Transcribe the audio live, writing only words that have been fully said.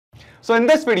So in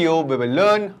this video, we will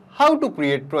learn how to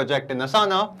create project in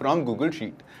Asana from Google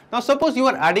Sheet. Now suppose you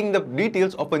are adding the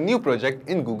details of a new project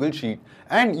in Google Sheet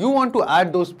and you want to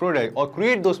add those projects or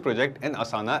create those projects in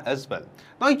Asana as well.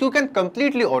 Now you can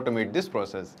completely automate this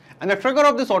process, and the trigger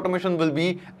of this automation will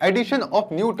be addition of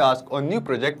new task or new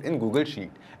project in Google Sheet,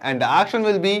 and the action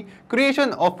will be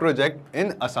creation of project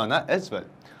in Asana as well.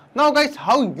 Now guys,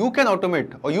 how you can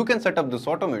automate or you can set up this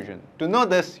automation? To know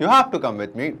this, you have to come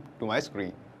with me to my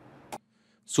screen.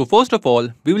 So first of all,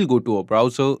 we will go to our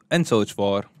browser and search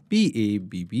for Pabbly,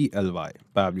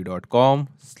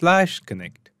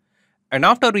 pabbly.com/connect. And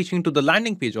after reaching to the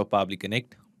landing page of Pabbly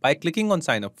Connect, by clicking on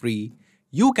sign up free,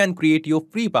 you can create your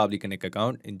free Pabbly Connect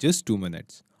account in just 2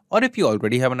 minutes. Or if you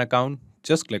already have an account,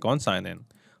 just click on sign in.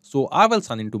 So I will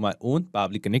sign into my own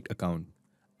Pabbly Connect account.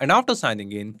 And after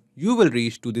signing in, you will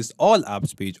reach to this all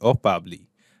apps page of Pabbly.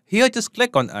 Here just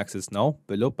click on access now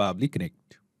below Pabbly Connect.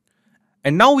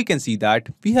 And now we can see that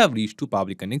we have reached to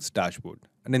Pabbly Connect's dashboard.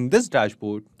 And in this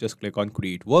dashboard, just click on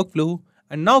create workflow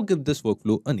and now give this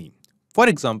workflow a name. For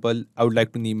example, I would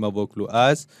like to name my workflow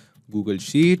as Google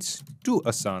Sheets to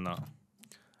Asana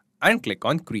and click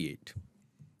on create.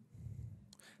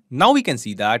 Now we can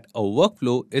see that our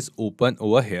workflow is open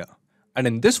over here. And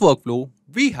in this workflow,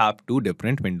 we have two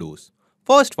different windows.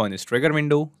 First one is trigger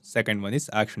window, second one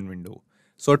is action window.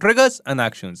 So triggers and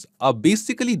actions are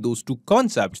basically those two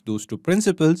concepts, those two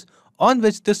principles on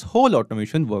which this whole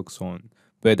automation works on,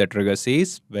 where the trigger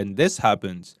says when this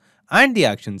happens and the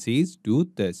action says do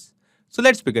this. So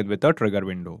let's begin with our trigger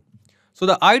window. So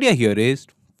the idea here is,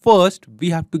 first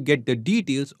we have to get the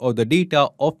details or the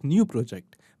data of new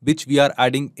project which we are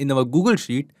adding in our Google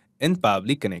Sheet in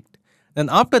Pabbly Connect. Then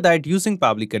after that, using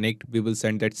Pabbly Connect, we will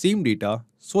send that same data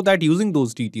so that using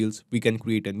those details, we can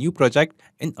create a new project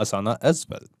in Asana as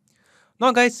well.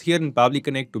 Now guys, here in Pabbly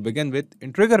Connect, to begin with,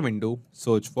 in trigger window,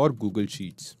 search for Google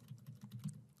Sheets.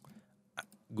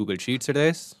 Google Sheets it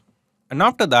is. And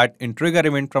after that, in trigger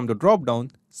event from the drop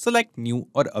down, select new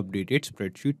or updated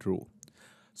spreadsheet row.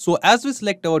 So as we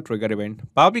select our trigger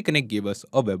event, Pabbly Connect gave us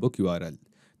a webhook URL.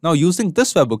 Now using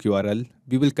this webhook URL,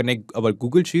 we will connect our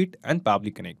Google Sheet and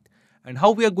Pabbly Connect. And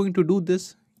how we are going to do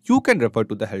this, you can refer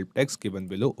to the help text given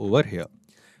below over here.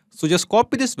 So just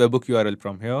copy this webhook URL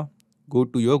from here, go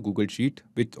to your Google Sheet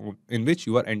in which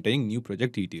you are entering new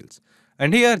project details.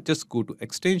 And here just go to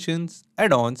extensions,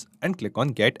 add-ons and click on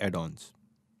get add-ons.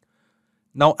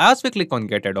 Now as we click on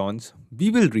get add-ons,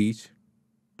 we will reach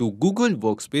to Google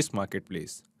Workspace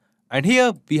Marketplace. And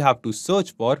here we have to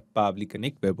search for Pabbly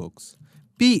Connect webhooks.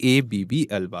 Pabbly,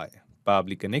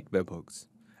 Pabbly Connect webhooks.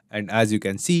 And as you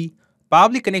can see,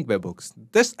 Pabbly Connect webhooks,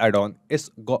 this add-on is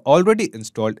already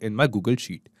installed in my Google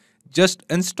Sheet. Just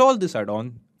install this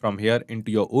add-on from here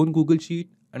into your own Google Sheet,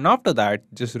 and after that,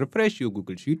 just refresh your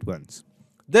Google Sheet once.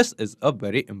 This is a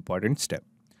very important step.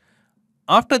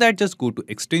 After that, just go to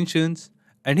extensions,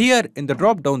 and here in the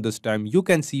drop down this time, you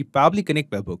can see Pabbly Connect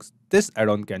webhooks. This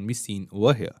add-on can be seen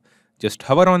over here. Just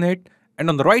hover on it, and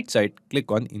on the right side, click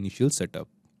on initial setup.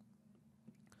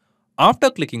 After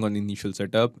clicking on initial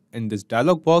setup, in this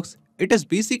dialog box, it is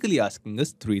basically asking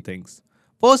us three things.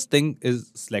 First thing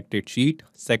is selected sheet,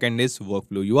 second is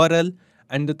workflow URL,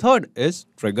 and the third is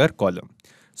trigger column.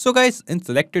 So guys, in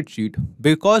selected sheet,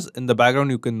 because in the background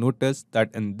you can notice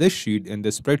that in this sheet, in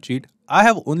this spreadsheet, I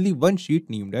have only one sheet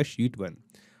named as sheet 1.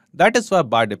 That is why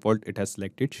by default it has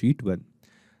selected sheet 1.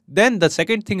 Then the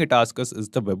second thing it asks us is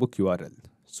the webhook URL.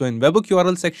 So in webhook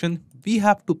URL section, we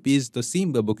have to paste the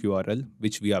same webhook URL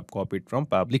which we have copied from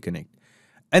Pabbly Connect.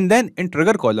 And then in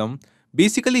trigger column,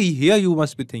 basically here you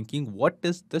must be thinking, what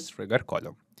is this trigger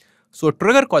column? So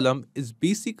trigger column is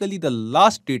basically the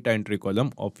last data entry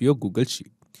column of your Google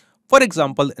Sheet. For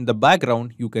example, in the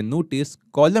background, you can notice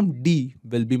column D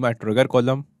will be my trigger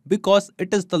column because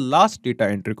it is the last data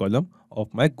entry column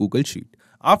of my Google Sheet.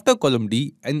 After column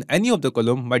D, in any of the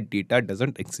column, my data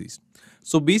doesn't exist.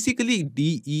 So basically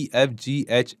D, E, F, G,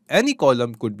 H, any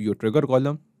column could be your trigger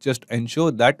column. Just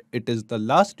ensure that it is the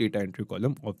last data entry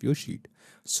column of your sheet.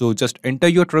 So just enter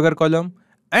your trigger column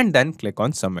and then click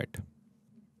on submit.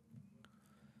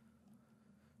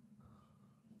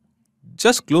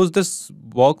 Just close this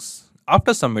box.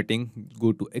 After submitting,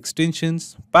 go to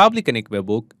extensions, Pabbly Connect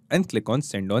webhook and click on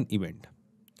send on event.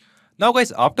 Now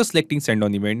guys, after selecting send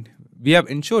on event, we have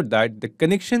ensured that the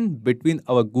connection between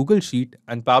our Google Sheet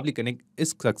and Pabbly Connect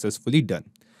is successfully done.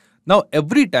 Now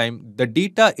every time the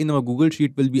data in our Google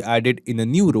Sheet will be added in a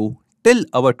new row till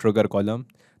our trigger column,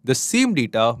 the same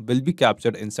data will be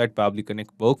captured inside Pabbly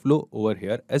Connect workflow over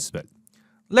here as well.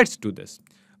 Let's do this.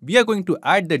 We are going to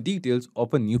add the details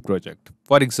of a new project.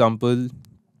 For example,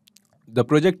 the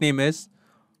project name is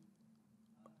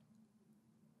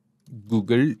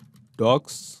Google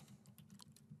Docs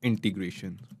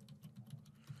integration.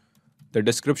 The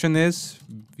description is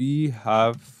we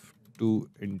have to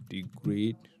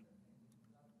integrate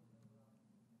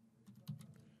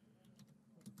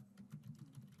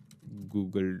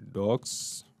Google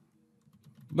Docs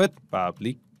with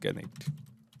Pabbly Connect.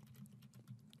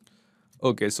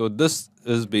 Okay, so this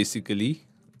is basically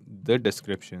the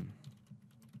description.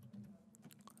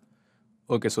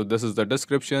 Okay, so this is the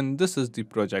description. This is the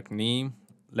project name.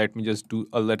 Let me just do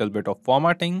a little bit of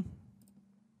formatting.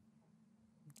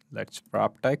 Let's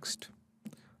wrap text.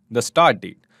 The start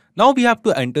date. Now we have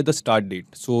to enter the start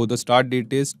date. So the start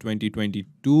date is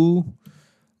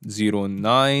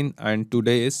 2022-09 and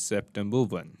today is September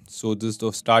 1. So this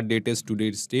the start date is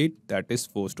today's date, that is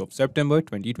 1st of September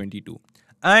 2022.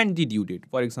 And the due date.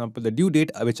 For example, the due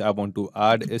date which I want to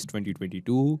add is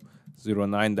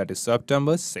 2022-09, that is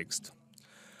September 6th.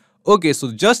 Okay,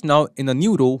 so just now in a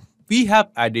new row, we have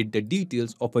added the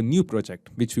details of a new project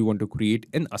which we want to create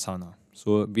in Asana.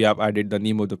 So we have added the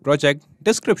name of the project,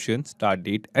 description, start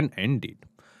date and end date.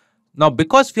 Now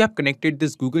because we have connected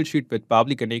this Google Sheet with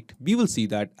Pabbly Connect, we will see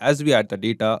that as we add the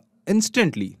data,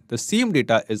 instantly the same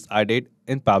data is added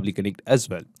in Pabbly Connect as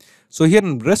well. So here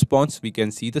in response, we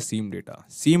can see the same data,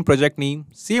 same project name,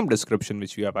 same description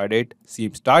which we have added,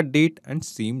 same start date and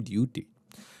same due date.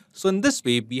 So in this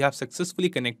way, we have successfully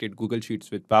connected Google Sheets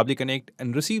with Pabbly Connect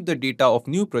and received the data of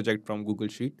new project from Google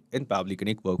Sheet in Pabbly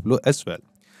Connect workflow as well.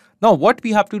 Now what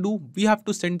we have to do, we have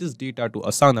to send this data to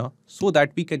Asana so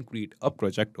that we can create a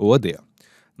project over there.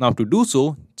 Now to do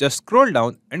so, just scroll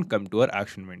down and come to our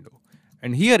action window.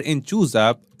 And here in Choose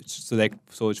App, select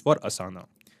Search for Asana.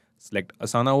 Select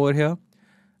Asana over here.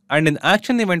 And in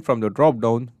Action Event from the drop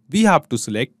down, we have to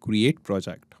select Create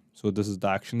Project. So this is the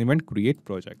action event, Create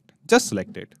Project. Just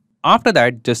select it. After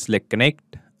that, just select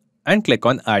Connect and click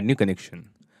on Add New Connection.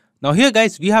 Now here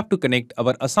guys, we have to connect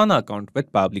our Asana account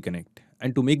with Pabbly Connect.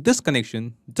 And to make this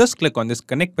connection, just click on this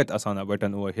Connect with Asana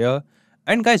button over here.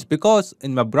 And guys, because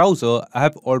in my browser, I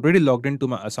have already logged into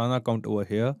my Asana account over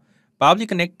here, Pabbly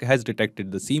Connect has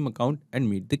detected the same account and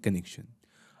made the connection.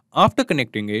 After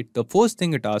connecting it, the first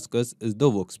thing it asks us is the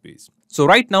workspace. So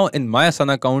right now in my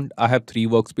Asana account, I have 3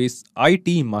 workspaces,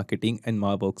 IT, marketing and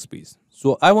my workspace.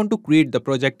 So I want to create the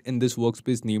project in this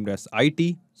workspace named as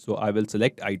IT. So I will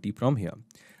select IT from here.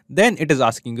 Then it is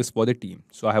asking us for the team.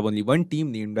 So I have only one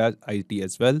team named as IT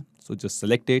as well. So just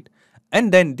select it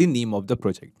and then the name of the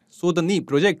project. So the name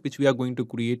project which we are going to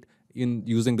create in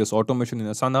using this automation in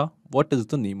Asana, what is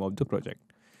the name of the project?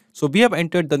 So we have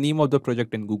entered the name of the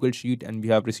project in Google Sheet and we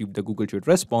have received the Google Sheet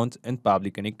response in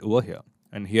Pabbly Connect over here.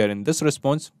 And here in this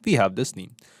response, we have this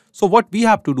name. So what we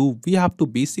have to do, we have to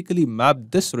basically map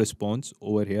this response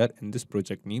over here in this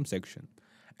project name section.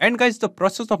 And guys, the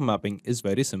process of mapping is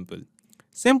very simple.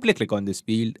 Simply click on this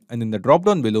field and in the drop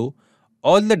down below,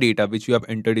 all the data which you have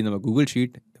entered in our Google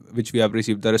Sheet, which we have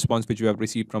received, the response which we have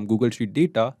received from Google Sheet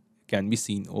data can be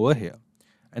seen over here.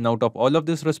 And out of all of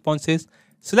these responses,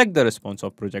 select the response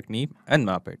of project name and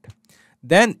map it.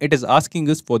 Then it is asking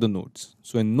us for the notes.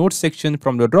 So in notes section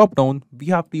from the drop down, we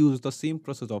have to use the same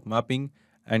process of mapping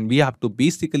and we have to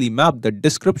basically map the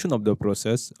description of the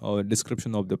process or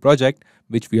description of the project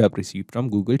which we have received from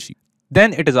Google Sheet.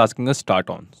 Then it is asking us start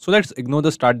on. So let's ignore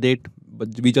the start date, but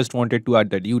we just wanted to add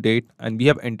the due date and we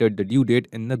have entered the due date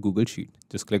in the Google Sheet.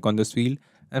 Just click on this field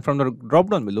and from the drop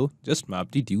down below, just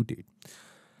map the due date.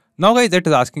 Now guys, it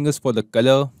is asking us for the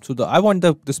color. So I want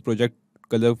this project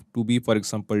color to be, for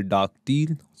example, dark teal.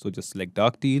 So just select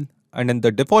dark teal and then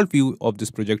the default view of this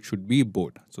project should be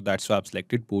board. So that's why I've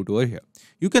selected board over here.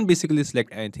 You can basically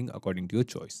select anything according to your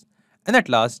choice. And at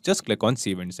last, just click on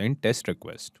save and send test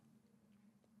request.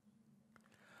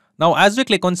 Now, as we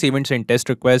click on Save and Send Test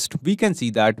Request, we can see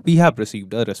that we have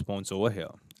received a response over here.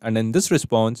 And in this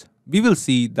response, we will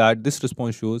see that this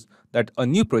response shows that a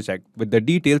new project with the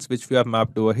details which we have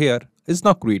mapped over here is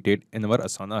now created in our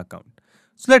Asana account.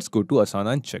 So let's go to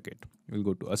Asana and check it. We'll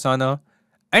go to Asana.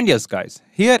 And yes, guys,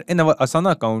 here in our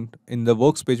Asana account, in the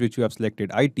workspace which we have selected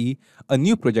IT, a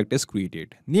new project is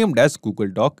created named as Google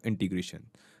Doc Integration.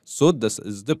 So this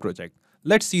is the project.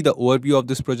 Let's see the overview of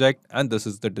this project, and this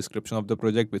is the description of the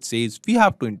project which says we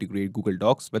have to integrate Google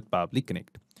Docs with Pabbly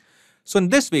Connect. So in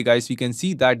this way guys, we can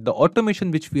see that the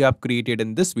automation which we have created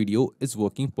in this video is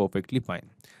working perfectly fine.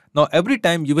 Now every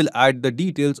time you will add the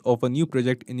details of a new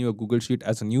project in your Google Sheet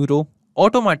as a new row,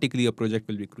 automatically a project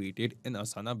will be created in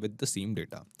Asana with the same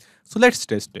data. So let's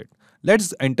test it.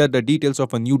 Let's enter the details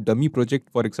of a new dummy project.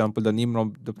 For example, the name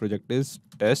of the project is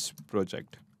Test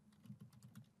Project.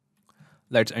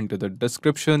 Let's enter the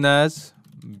description as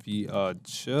we are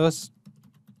just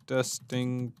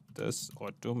testing this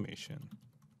automation.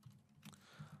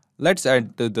 Let's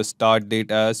add the start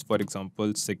date as, for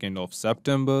example, 2nd of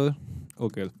September.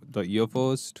 Okay, the year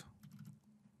first.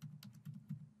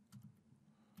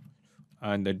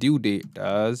 And the due date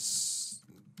as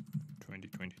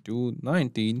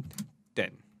 2022-19-10.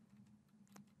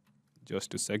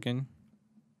 Just a second.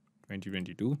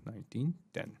 2022-19-10.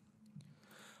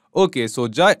 Okay, so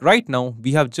right now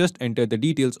we have just entered the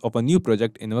details of a new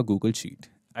project in our Google Sheet.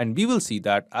 And we will see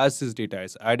that as this data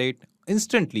is added,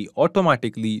 instantly,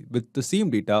 automatically with the same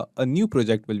data, a new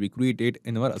project will be created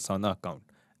in our Asana account.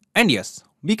 And yes,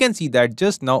 we can see that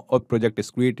just now a project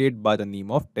is created by the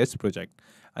name of test project.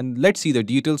 And let's see the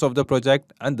details of the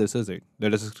project, and this is it.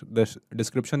 The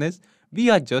description is, we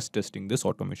are just testing this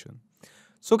automation.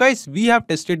 So guys, we have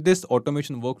tested this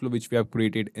automation workflow which we have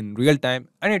created in real time,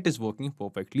 and it is working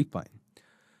perfectly fine.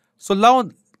 So now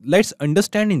let's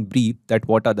understand in brief that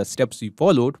what are the steps we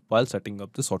followed while setting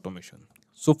up this automation.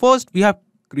 So first we have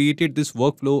created this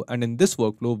workflow, and in this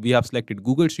workflow we have selected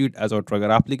Google Sheet as our trigger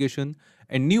application,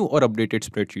 and new or updated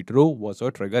spreadsheet row was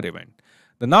our trigger event.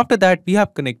 Then after that we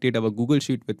have connected our Google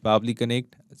Sheet with Pabbly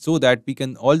Connect so that we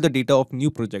can all the data of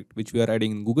new project which we are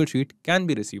adding in Google Sheet can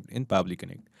be received in Pabbly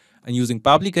Connect. And using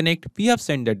Pabbly Connect, we have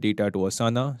sent that data to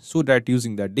Asana so that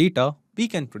using that data, we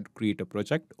can create a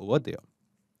project over there.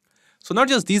 So not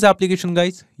just these applications,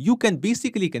 guys, you can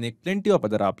basically connect plenty of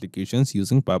other applications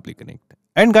using Pabbly Connect.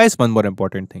 And guys, one more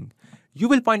important thing. You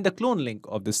will find the clone link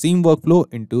of the same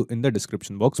workflow in the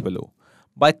description box below.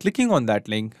 By clicking on that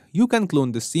link, you can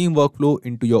clone the same workflow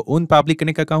into your own Pabbly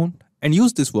Connect account and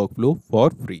use this workflow for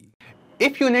free.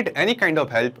 If you need any kind of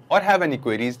help or have any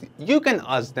queries, you can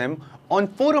ask them on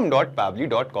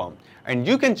forum.pabbly.com, and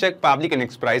you can check Pabbly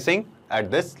Connect's pricing at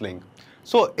this link.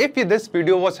 So if this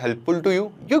video was helpful to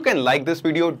you, you can like this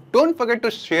video, don't forget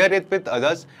to share it with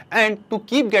others, and to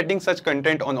keep getting such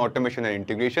content on automation and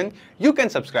integration, you can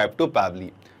subscribe to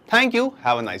Pabbly. Thank you,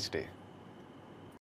 have a nice day.